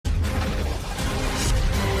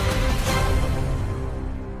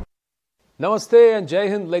Namaste and Jai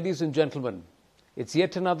Hind, ladies and gentlemen. It's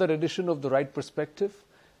yet another edition of The Right Perspective.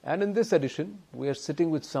 And in this edition, we are sitting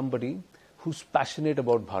with somebody who's passionate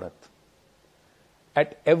about Bharat.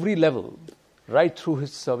 At every level, right through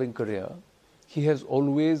his serving career, he has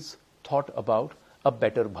always thought about a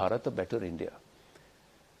better Bharat, a better India.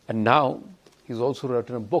 And now, he's also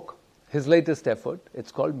written a book, his latest effort.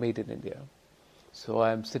 It's called Made in India. So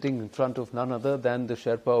I am sitting in front of none other than the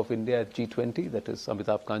Sherpa of India at G20, that is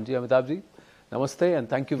Amitabh Kant ji. Amitabh ji, namaste and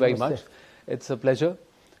thank you very much. It's a pleasure.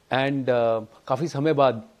 And काफी समय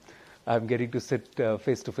बाद I'm getting to sit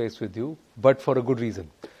face to face with you, but for a good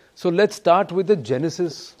reason. So let's start with the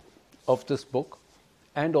genesis of this book.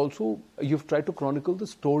 And also, you've tried to chronicle the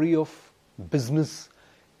story of business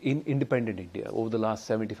in independent India over the last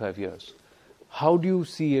 75 years. How do you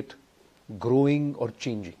see it growing or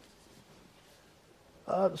changing?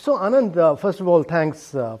 So Anand, first of all,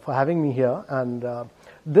 thanks for having me here. And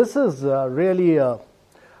this is really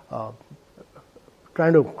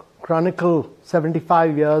trying to chronicle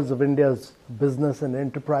 75 years of India's business and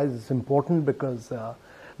enterprise. Is important because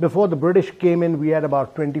before the British came in, we had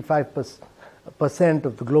about 25%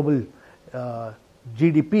 of the global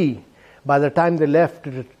GDP. By the time they left,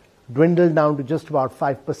 it dwindled down to just about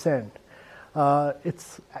 5%.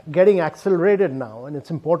 It's getting accelerated now, and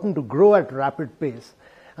it's important to grow at rapid pace.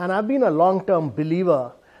 And I've been a long-term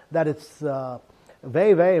believer that it's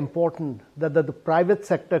very, very important that the private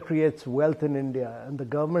sector creates wealth in India and the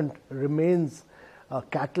government remains a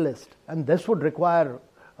catalyst. And this would require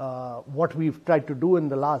what we've tried to do in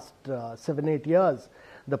the last 7-8 years.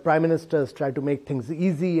 The Prime Minister has tried to make things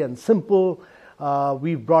easy and simple.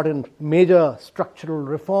 We've brought in major structural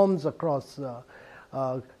reforms across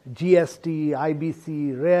GST,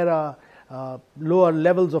 IBC, RERA, lower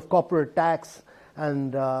levels of corporate tax,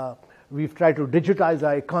 and we've tried to digitize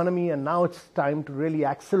our economy, and now it's time to really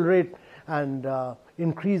accelerate and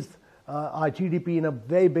increase our GDP in a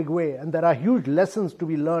very big way. And there are huge lessons to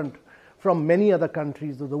be learned from many other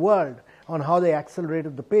countries of the world on how they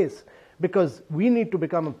accelerated the pace, because we need to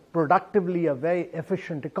become productively a very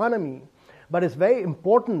efficient economy. But it's very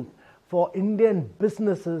important for Indian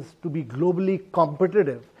businesses to be globally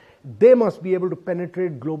competitive. They must be able to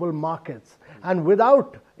penetrate global markets. And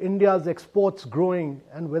without India's exports growing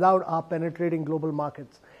and without our penetrating global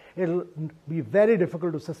markets, it'll be very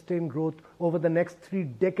difficult to sustain growth over the next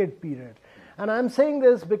 3-decade period. And I'm saying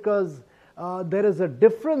this because there is a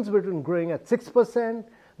difference between growing at 6%,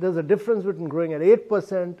 there's a difference between growing at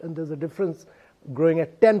 8%, and there's a difference growing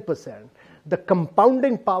at 10%. The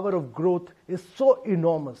compounding power of growth is so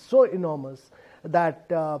enormous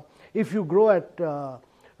that if you grow at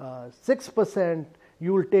 6%,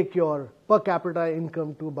 you will take your per capita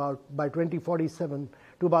income to about, by 2047,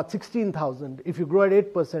 to about 16,000. If you grow at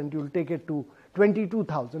 8%, you will take it to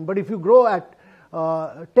 22,000. But if you grow at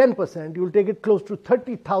 10%, you will take it close to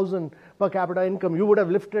 30,000 per capita income. You would have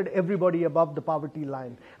lifted everybody above the poverty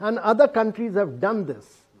line. And other countries have done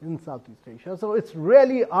this in Southeast Asia. So it's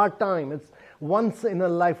really our time. It's once in a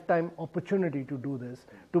lifetime opportunity to do this,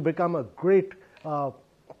 to become a great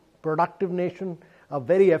productive nation, a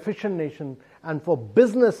very efficient nation, and for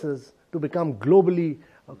businesses to become globally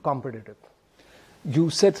competitive. You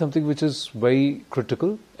said something which is very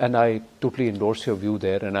critical, and I totally endorse your view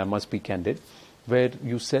there, and I must be candid, where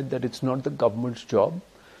you said that it's not the government's job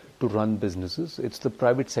to run businesses, it's the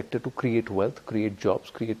private sector to create wealth, create jobs,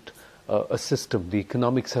 create a system. The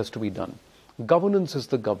economics has to be done. Governance is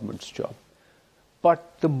the government's job.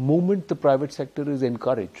 But the moment the private sector is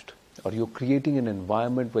encouraged, or you're creating an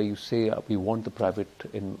environment where you say we want the private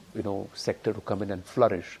sector to come in and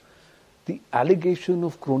flourish, the allegation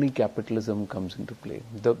of crony capitalism comes into play.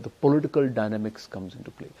 The political dynamics comes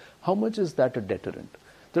into play. How much is that a deterrent?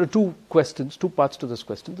 There are two parts to this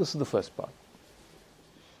question. This is the first part.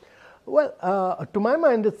 Well, to my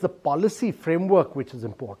mind, it's the policy framework which is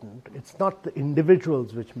important. It's not the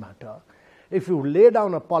individuals which matter. If you lay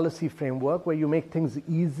down a policy framework where you make things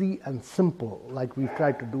easy and simple, like we've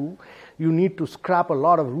tried to do, you need to scrap a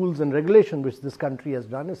lot of rules and regulation, which this country has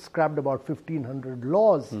done. It's scrapped about 1,500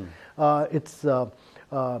 laws. It's done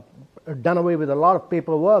away with a lot of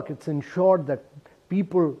paperwork. It's ensured that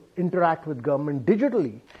people interact with government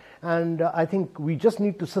digitally. And I think we just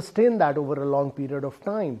need to sustain that over a long period of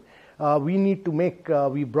time. We need to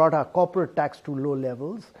we brought our corporate tax to low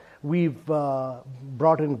levels. We've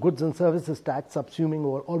brought in goods and services tax, subsuming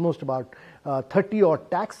almost about 30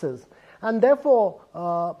 odd taxes. And therefore,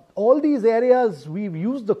 all these areas, we've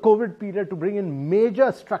used the COVID period to bring in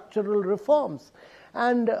major structural reforms.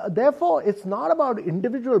 And therefore, it's not about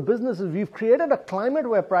individual businesses. We've created a climate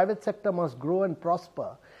where private sector must grow and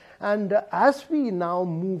prosper. And as we now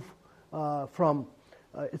move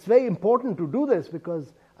it's very important to do this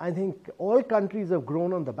because I think all countries have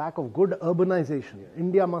grown on the back of good urbanization.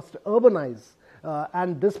 India must urbanize,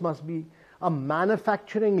 and this must be a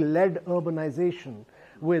manufacturing-led urbanization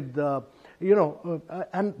with,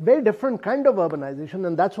 and very different kind of urbanization,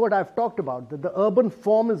 and that's what I've talked about, that the urban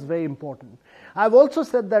form is very important. I've also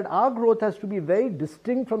said that our growth has to be very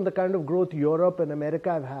distinct from the kind of growth Europe and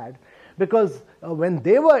America have had, because when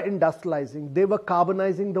they were industrializing, they were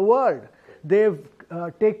carbonizing the world. They've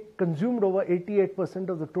consumed over 88%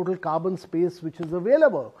 of the total carbon space which is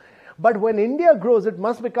available. But when India grows, it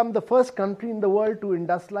must become the first country in the world to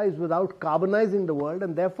industrialize without carbonizing the world,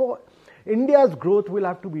 and therefore India's growth will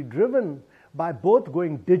have to be driven by both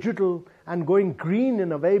going digital and going green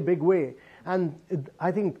in a very big way. And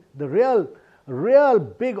I think the real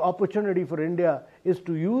big opportunity for India is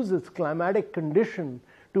to use its climatic condition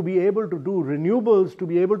to be able to do renewables, to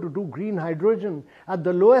be able to do green hydrogen at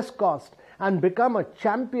the lowest cost, and become a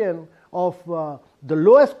champion of the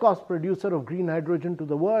lowest cost producer of green hydrogen to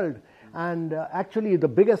the world, and actually the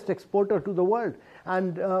biggest exporter to the world,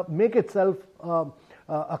 and make itself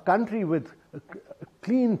a country with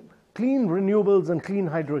clean renewables and clean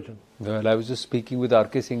hydrogen. Well, I was just speaking with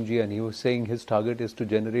R.K. Singh ji, and he was saying his target is to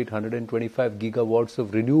generate 125 gigawatts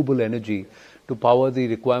of renewable energy to power the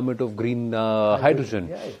requirement of green hydrogen.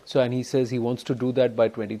 Yeah. So, and he says he wants to do that by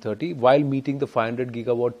 2030 while meeting the 500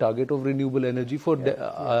 gigawatt target of renewable energy for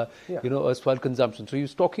erstwhile consumption. So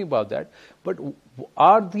he's talking about that. But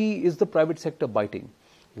is the private sector biting?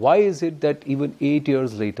 Why is it that even 8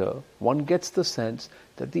 years later, one gets the sense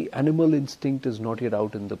that the animal instinct is not yet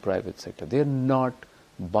out in the private sector? They're not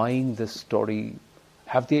buying this story.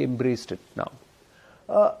 Have they embraced it now?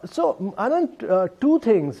 So, Anand, two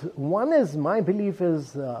things. One is, my belief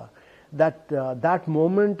is that that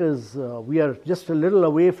moment is, we are just a little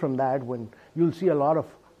away from that, when you'll see a lot of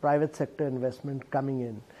private sector investment coming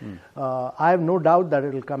in. I have no doubt that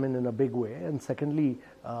it will come in a big way. And secondly,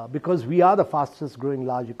 because we are the fastest growing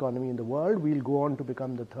large economy in the world, we'll go on to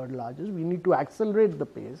become the third largest. We need to accelerate the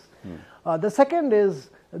pace. The second is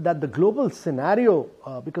that the global scenario,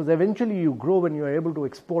 because eventually you grow when you're able to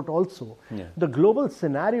export also, the global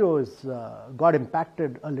scenario is got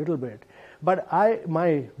impacted a little bit. But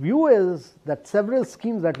my view is that several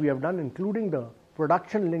schemes that we have done, including the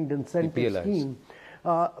production-linked incentive scheme,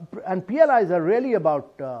 and PLIs are really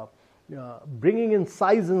about bringing in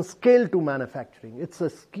size and scale to manufacturing. It's a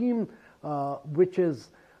scheme which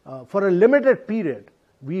is for a limited period.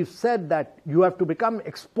 We've said that you have to become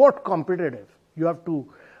export competitive. You have to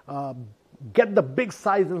get the big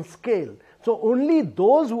size and scale. So only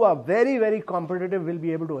those who are very, very competitive will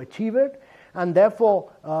be able to achieve it. And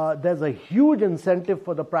therefore, there's a huge incentive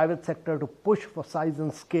for the private sector to push for size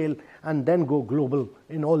and scale and then go global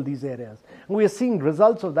in all these areas. And we are seeing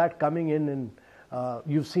results of that coming in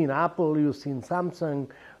you've seen Apple, you've seen Samsung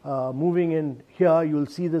moving in here. You'll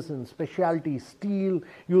see this in specialty steel.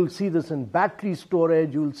 You'll see this in battery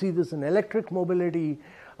storage. You'll see this in electric mobility.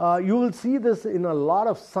 You will see this in a lot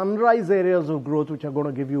of sunrise areas of growth which are going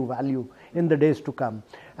to give you value in the days to come.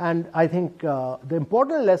 And I think the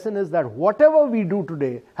important lesson is that whatever we do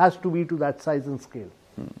today has to be to that size and scale.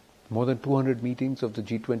 More than 200 meetings of the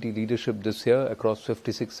G20 leadership this year across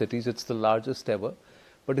 56 cities. It's the largest ever.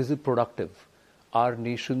 But is it productive? Are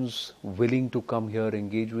nations willing to come here,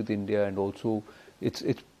 engage with India, and also it's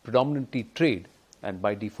predominantly trade, and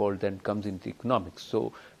by default then comes into economics.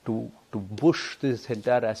 So to push this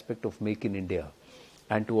entire aspect of Make in India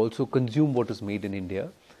and to also consume what is made in India,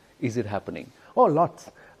 is it happening? Oh,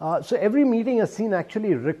 lots. So every meeting has seen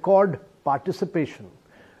actually record participation.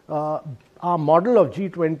 Our model of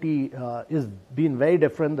G20 is been very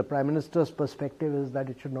different. The Prime Minister's perspective is that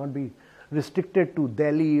it should not be restricted to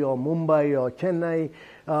Delhi or Mumbai or Chennai.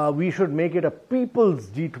 We should make it a people's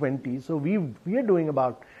G20. So we are doing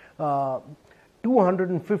about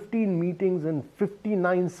 215 meetings in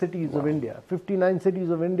 59 cities of India. 59 cities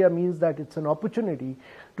of India means that it's an opportunity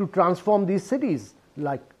to transform these cities.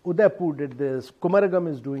 Like Udaipur did this, Kumaragam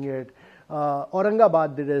is doing it,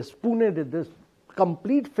 Aurangabad did this, Pune did this,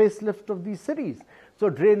 complete facelift of these cities. So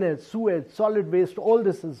drainage, sewage, solid waste, all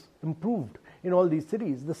this is improved in all these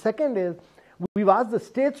cities. The second is, we've asked the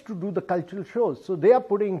states to do the cultural shows. So they are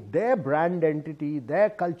putting their brand identity, their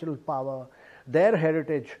cultural power, their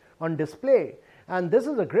heritage on display. And this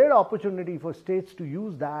is a great opportunity for states to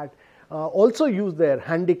use that, also use their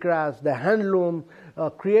handicrafts, their handloom,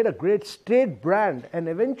 create a great state brand. And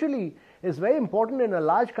eventually, it's very important in a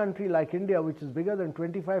large country like India, which is bigger than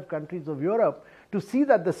 25 countries of Europe, to see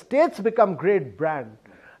that the states become great brand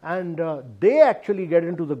and they actually get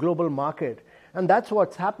into the global market. And that's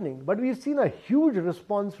what's happening. But we've seen a huge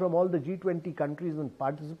response from all the G20 countries and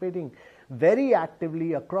participating very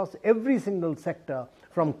actively across every single sector,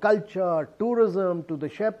 from culture, tourism, to the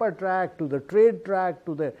Sherpa track, to the trade track,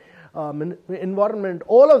 to the environment.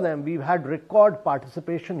 All of them, we've had record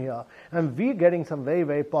participation here. And we're getting some very,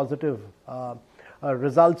 very positive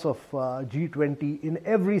results of G20 in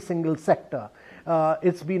every single sector.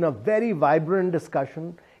 It's been a very vibrant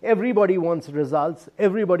discussion. Everybody wants results.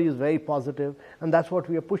 Everybody is very positive, and that's what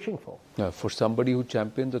we are pushing for. For somebody who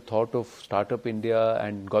championed the thought of Startup India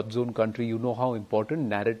and God's own country, you know how important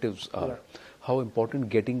narratives are, how important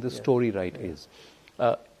getting the story right is.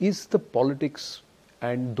 Is the politics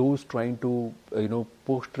and those trying to,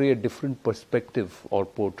 portray a different perspective or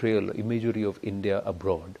portrayal, imagery of India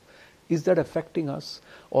abroad, is that affecting us,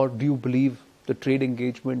 or do you believe the trade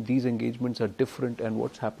engagement, these engagements are different and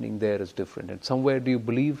what's happening there is different? And somewhere do you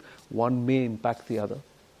believe one may impact the other?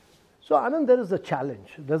 So Anand, there is a challenge.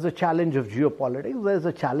 There's a challenge of geopolitics. There's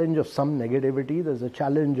a challenge of some negativity. There's a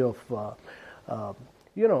challenge of,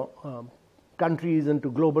 countries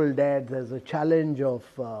into global debt. There's a challenge of,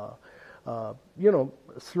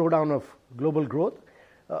 slowdown of global growth.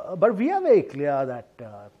 But we are very clear that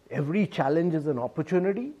every challenge is an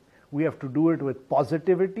opportunity. We have to do it with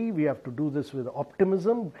positivity. We have to do this with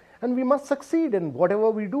optimism. And we must succeed in whatever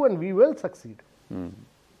we do, and we will succeed.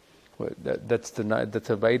 Well, that's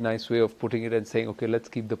a very nice way of putting it and saying, okay, let's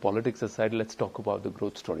keep the politics aside. Let's talk about the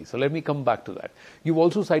growth story. So let me come back to that. You've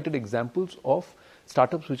also cited examples of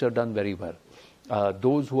startups which are done very well.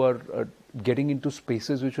 Those who are getting into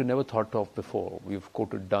spaces which were never thought of before. We've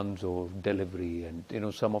quoted Dunzo, Delivery,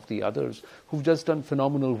 and some of the others who've just done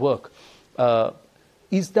phenomenal work.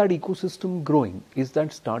 Is that ecosystem growing? Is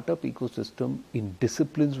that startup ecosystem in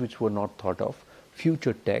disciplines which were not thought of,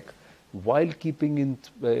 future tech, while keeping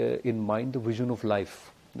in mind the vision of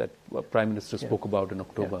life that Prime Minister spoke about in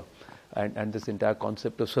October, and this entire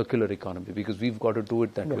concept of circular economy, because we've got to do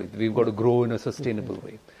it that way. We've got to grow in a sustainable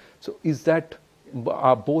way. So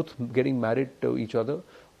are both getting married to each other,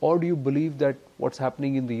 or do you believe that what's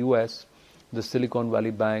happening in the US, the Silicon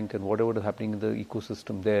Valley Bank and whatever is happening in the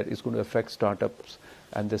ecosystem there is going to affect startups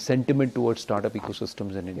and the sentiment towards startup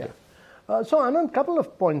ecosystems in India? So Anand, a couple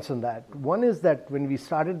of points on that. One is that when we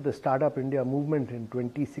started the Startup India movement in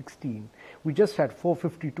 2016, we just had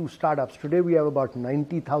 452 startups. Today we have about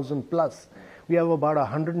 90,000 plus. We have about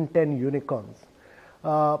 110 unicorns.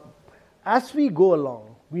 As we go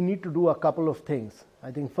along, we need to do a couple of things.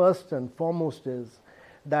 I think first and foremost is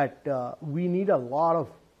that we need a lot of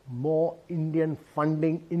more Indian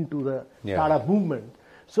funding into the startup movement.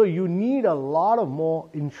 So you need a lot of more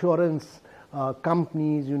insurance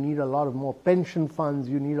companies, you need a lot of more pension funds,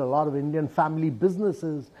 you need a lot of Indian family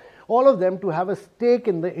businesses, all of them to have a stake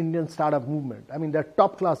in the Indian startup movement. I mean, they're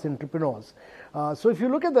top-class entrepreneurs. So if you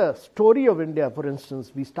look at the story of India, for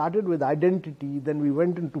instance, we started with identity, then we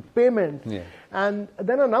went into payment, and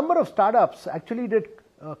then a number of startups actually did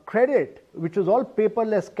credit, which was all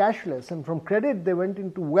paperless, cashless, and from credit they went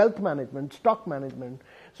into wealth management, stock management.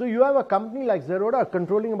 So you have a company like Zerodha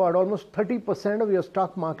controlling about almost 30% of your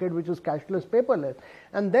stock market, which is cashless, paperless.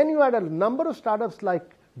 And then you had a number of startups like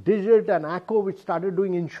Digit and Acco, which started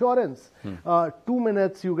doing insurance. 2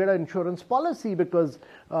 minutes, you get an insurance policy because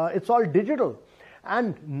it's all digital.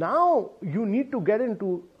 And now you need to get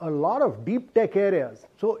into a lot of deep tech areas.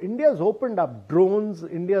 So India's opened up drones,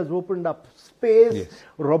 India's opened up space,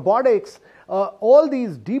 robotics. All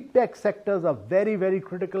these deep tech sectors are very, very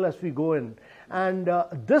critical as we go in. And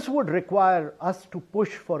this would require us to push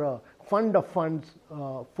for a fund of funds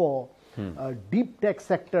for deep tech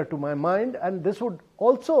sector, to my mind. And this would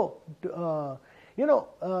also,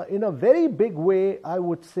 in a very big way, I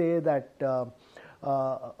would say that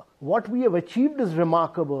what we have achieved is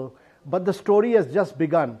remarkable, but the story has just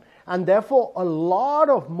begun. And therefore, a lot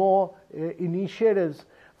of more initiatives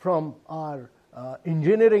from our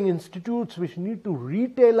engineering institutes, which need to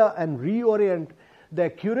retailor and reorient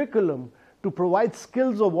their curriculum to provide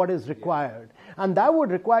skills of what is required. And that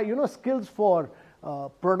would require, skills for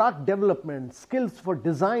product development, skills for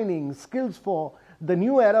designing, skills for the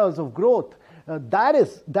new eras of growth. That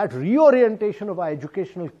reorientation of our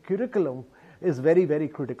educational curriculum is very, very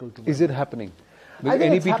critical to me. Is it happening?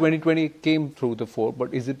 NEP 2020 came through the fore,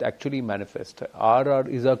 but is it actually manifest?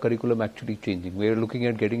 Is our curriculum actually changing? We're looking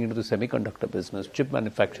at getting into the semiconductor business, chip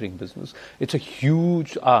manufacturing business. It's a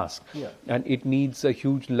huge ask, and it needs a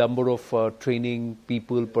huge number of training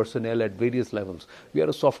people, personnel at various levels. We are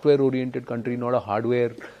a software-oriented country, not a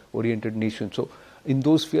hardware-oriented nation. So in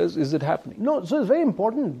those spheres, is it happening? No, so it's very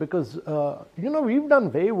important because, we've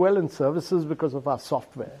done very well in services because of our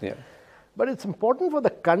software. Yeah. But it's important for the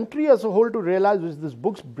country as a whole to realize, which this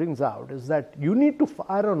book brings out, is that you need to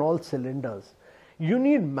fire on all cylinders. You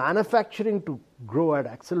need manufacturing to grow at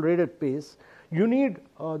accelerated pace. You need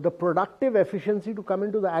the productive efficiency to come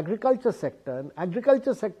into the agriculture sector. And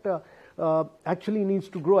agriculture sector actually needs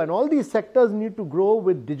to grow. And all these sectors need to grow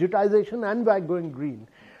with digitization and by going green.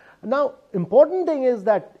 Now, important thing is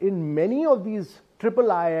that in many of these triple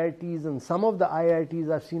IITs and some of the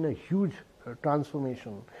IITs, I've seen a huge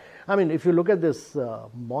transformation. I mean, if you look at this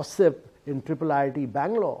MOSIP in triple IIT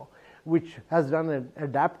Bangalore, which has done an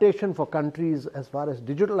adaptation for countries as far as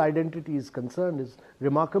digital identity is concerned, is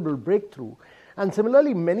remarkable breakthrough. And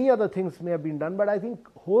similarly, many other things may have been done, but I think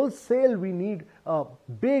wholesale we need a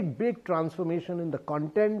big transformation in the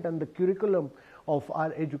content and the curriculum of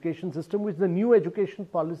our education system, which the new education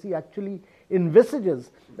policy actually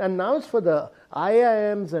envisages. And now it's for the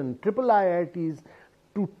IIMs and triple IITs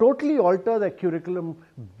to totally alter their curriculum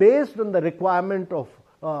based on the requirement of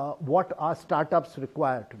what our startups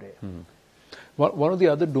require today. One of the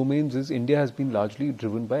other domains is India has been largely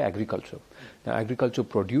driven by agriculture. Now, agriculture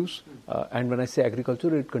produce, and when I say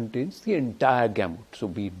agriculture, it contains the entire gamut. So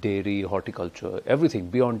be it dairy, horticulture, everything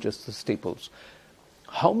beyond just the staples.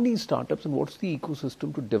 How many startups and what's the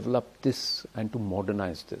ecosystem to develop this and to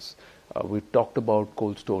modernize this? We've talked about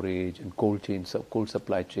cold storage and cold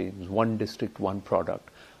supply chains, one district, one product.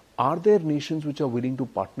 Are there nations which are willing to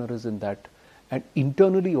partner us in that? And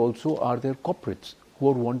internally also, are there corporates who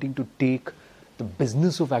are wanting to take the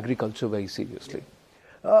business of agriculture very seriously?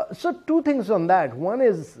 So two things on that. One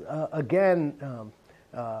is,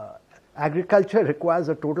 agriculture requires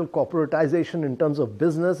a total corporatization in terms of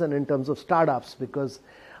business and in terms of startups, because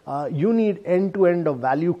you need end-to-end of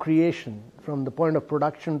value creation from the point of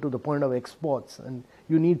production to the point of exports, and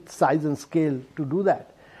you need size and scale to do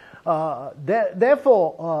that.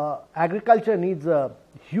 Therefore, agriculture needs a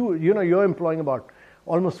huge, you're employing about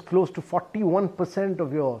almost close to 41%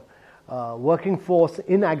 of your working force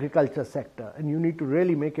in agriculture sector, and you need to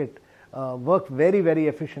really make it work very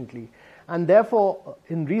efficiently. And therefore,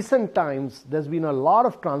 in recent times, there's been a lot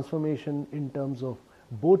of transformation in terms of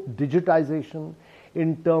both digitization,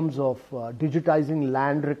 in terms of digitizing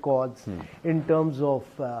land records, in terms of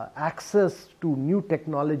access to new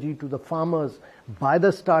technology to the farmers by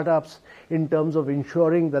the startups, in terms of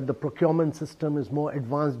ensuring that the procurement system is more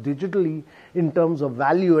advanced digitally, in terms of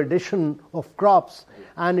value addition of crops,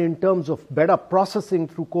 and in terms of better processing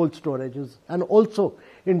through cold storages, and also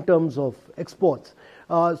in terms of exports.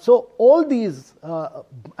 So all these,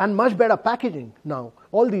 and much better packaging now,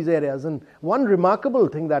 all these areas. And one remarkable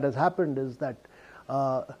thing that has happened is that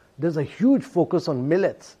there's a huge focus on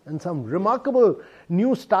millets, and some remarkable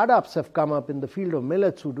new startups have come up in the field of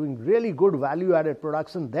millets who are doing really good value-added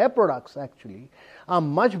products, and their products actually are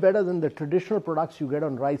much better than the traditional products you get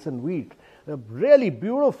on rice and wheat. They're really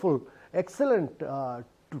beautiful, excellent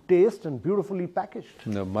to taste and beautifully packaged.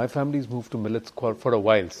 No, my family's moved to millets for a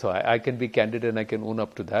while, so I can be candid and I can own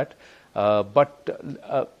up to that. But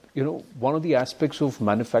one of the aspects of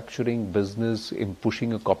manufacturing business in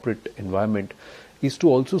pushing a corporate environment is to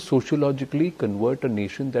also sociologically convert a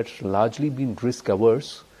nation that's largely been risk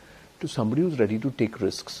averse to somebody who's ready to take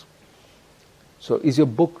risks. So is your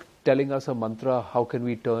book telling us a mantra, how can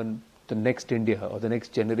we turn the next India or the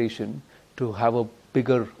next generation to have a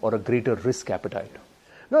bigger or a greater risk appetite?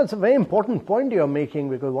 No, it's a very important point you're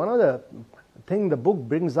making, because one of the things the book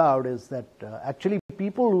brings out is that actually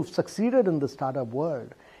people who've succeeded in the startup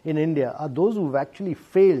world in India are those who've actually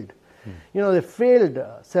failed. They failed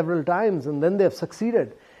several times and then they've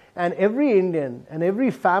succeeded. And every Indian and every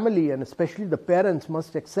family, and especially the parents,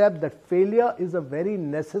 must accept that failure is a very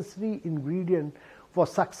necessary ingredient for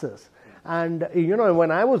success. And, when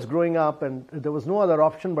I was growing up, and there was no other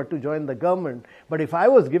option but to join the government, but if I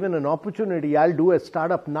was given an opportunity, I'll do a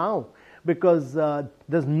startup now, because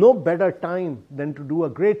there's no better time than to do a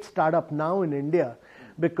great startup now in India,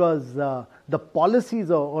 because the policies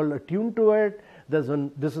are all attuned to it.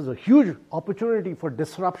 This is a huge opportunity for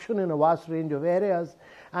disruption in a vast range of areas,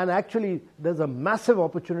 and actually there's a massive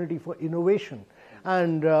opportunity for innovation.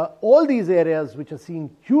 And all these areas which are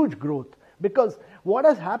seeing huge growth, because what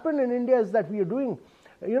has happened in India is that we are doing,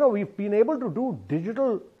 we've been able to do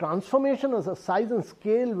digital transformation as a size and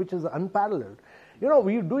scale which is unparalleled.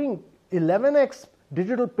 We're doing 11x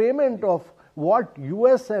digital payment of what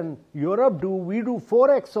US and Europe do. We do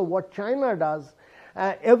 4x of what China does.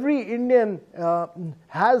 Every Indian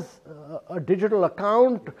has a digital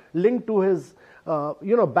account linked to his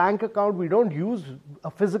bank account. We don't use a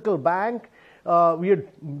physical bank.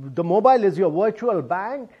 The mobile is your virtual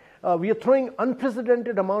bank. We are throwing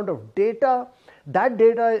unprecedented amount of data. That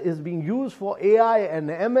data is being used for AI and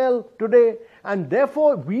ML today, and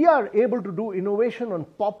therefore we are able to do innovation on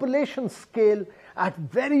population scale at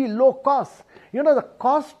very low cost. You know, the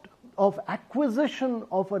cost of acquisition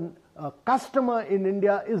of a customer in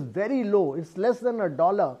India is very low. It's less than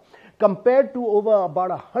 $1 compared to over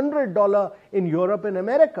about $100 in Europe and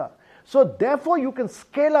America. So therefore you can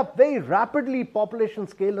scale up very rapidly population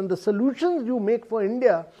scale, and the solutions you make for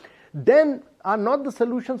India then are not the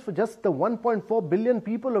solutions for just the 1.4 billion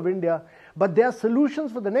people of India, but they are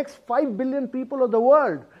solutions for the next 5 billion people of the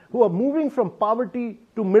world who are moving from poverty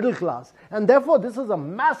to middle class. And therefore, this is a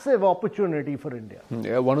massive opportunity for India.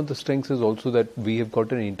 Yeah, one of the strengths is also that we have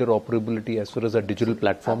got an interoperability as far as our digital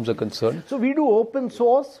platforms are concerned. So we do open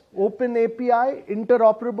source, open API,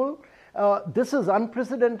 interoperable. This is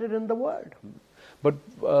unprecedented in the world. But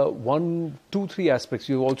three aspects.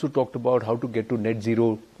 You've also talked about how to get to net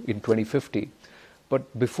zero in 2050.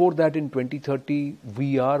 But before that, in 2030,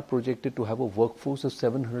 we are projected to have a workforce of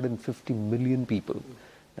 750 million people.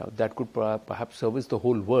 Now, that could perhaps service the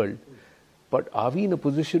whole world. But are we in a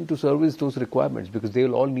position to service those requirements? Because they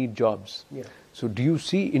will all need jobs. Yeah. So do you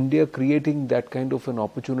see India creating that kind of an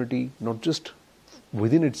opportunity, not just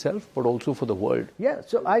within itself, but also for the world? Yeah,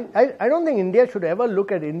 so I don't think India should ever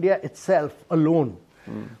look at India itself alone.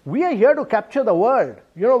 We are here to capture the world.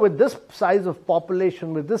 You know, with this size of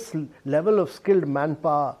population, with this level of skilled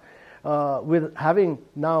manpower, with having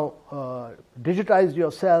now digitized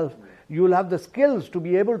yourself, you will have the skills to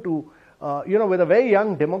be able to, with a very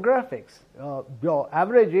young demographics. Your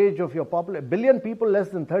average age of your population, billion people less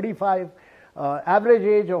than 35, average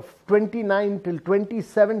age of 29 till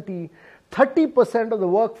 2070, 30% of the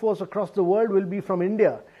workforce across the world will be from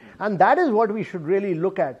India. And that is what we should really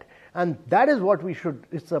look at. And that is what we should,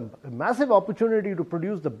 it's a massive opportunity to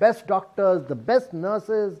produce the best doctors, the best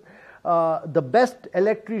nurses, the best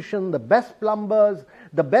electricians, the best plumbers,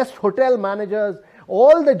 the best hotel managers.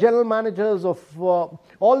 All the general managers of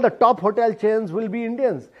all the top hotel chains will be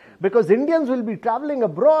Indians, because Indians will be traveling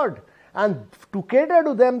abroad, and to cater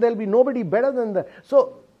to them, there will be nobody better than them.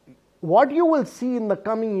 So what you will see in the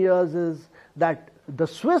coming years is that the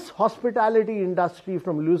Swiss hospitality industry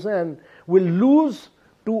from Lausanne will lose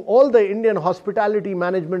to all the Indian hospitality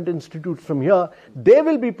management institutes from here. They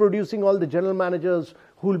will be producing all the general managers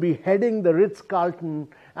who will be heading the Ritz-Carlton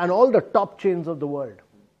and all the top chains of the world.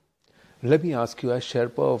 Let me ask you, as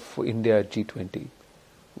Sherpa of India at G20,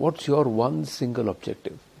 what's your one single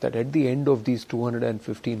objective that at the end of these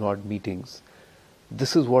 215 odd meetings,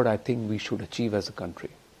 this is what I think we should achieve as a country?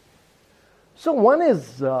 So one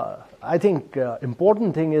is, I think,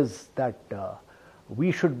 important thing is that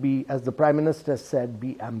we should be, as the Prime Minister said,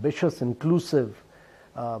 be ambitious, inclusive,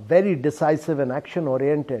 very decisive and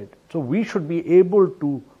action-oriented. So we should be able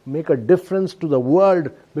to make a difference to the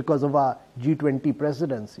world because of our G20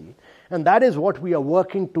 presidency. And that is what we are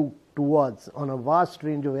working towards on a vast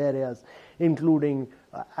range of areas, including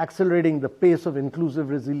accelerating the pace of inclusive,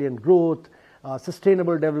 resilient growth,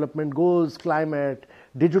 sustainable development goals, climate,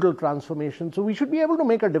 digital transformation. So we should be able to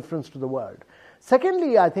make a difference to the world.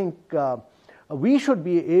 Secondly, I think we should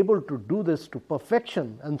be able to do this to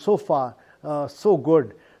perfection, and so far, so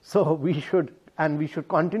good. So we should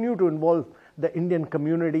continue to involve the Indian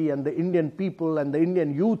community and the Indian people and the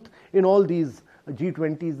Indian youth in all these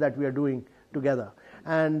G20s that we are doing together.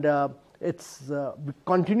 And we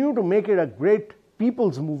continue to make it a great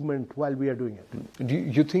people's movement while we are doing it. Do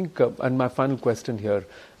you think, and my final question here,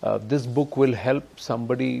 this book will help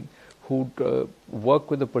somebody who work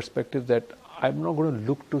with the perspective that I'm not going to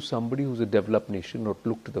look to somebody who's a developed nation or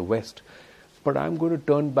look to the West, but I'm going to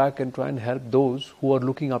turn back and try and help those who are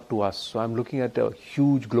looking up to us. So I'm looking at a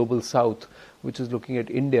huge global South, which is looking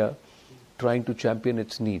at India, trying to champion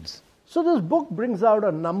its needs. So this book brings out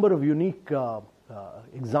a number of unique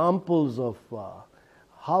examples of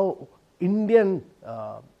how Indian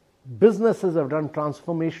businesses have done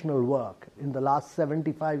transformational work in the last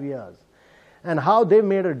 75 years and how they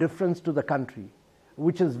made a difference to the country,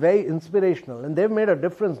 which is very inspirational. And they've made a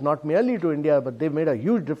difference not merely to India, but they've made a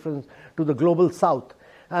huge difference to the global South.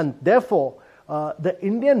 And therefore, the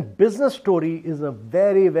Indian business story is a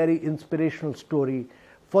very, very inspirational story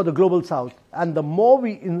for the global South. And the more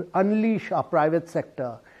we unleash our private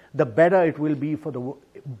sector, the better it will be for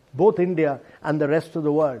both India and the rest of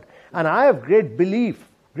the world. And I have great belief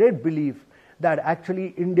that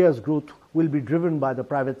actually India's growth will be driven by the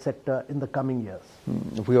private sector in the coming years.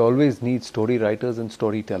 We always need story writers and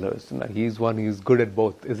storytellers. And he's one who's good at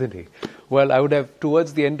both, isn't he? Well, I would have,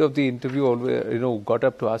 towards the end of the interview, always, got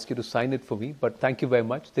up to ask you to sign it for me. But thank you very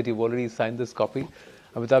much that you've already signed this copy.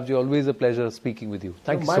 Amitabh ji, always a pleasure speaking with you.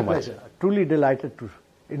 Thank you so much. My pleasure. Truly delighted to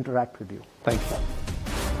interact with you. Thank you.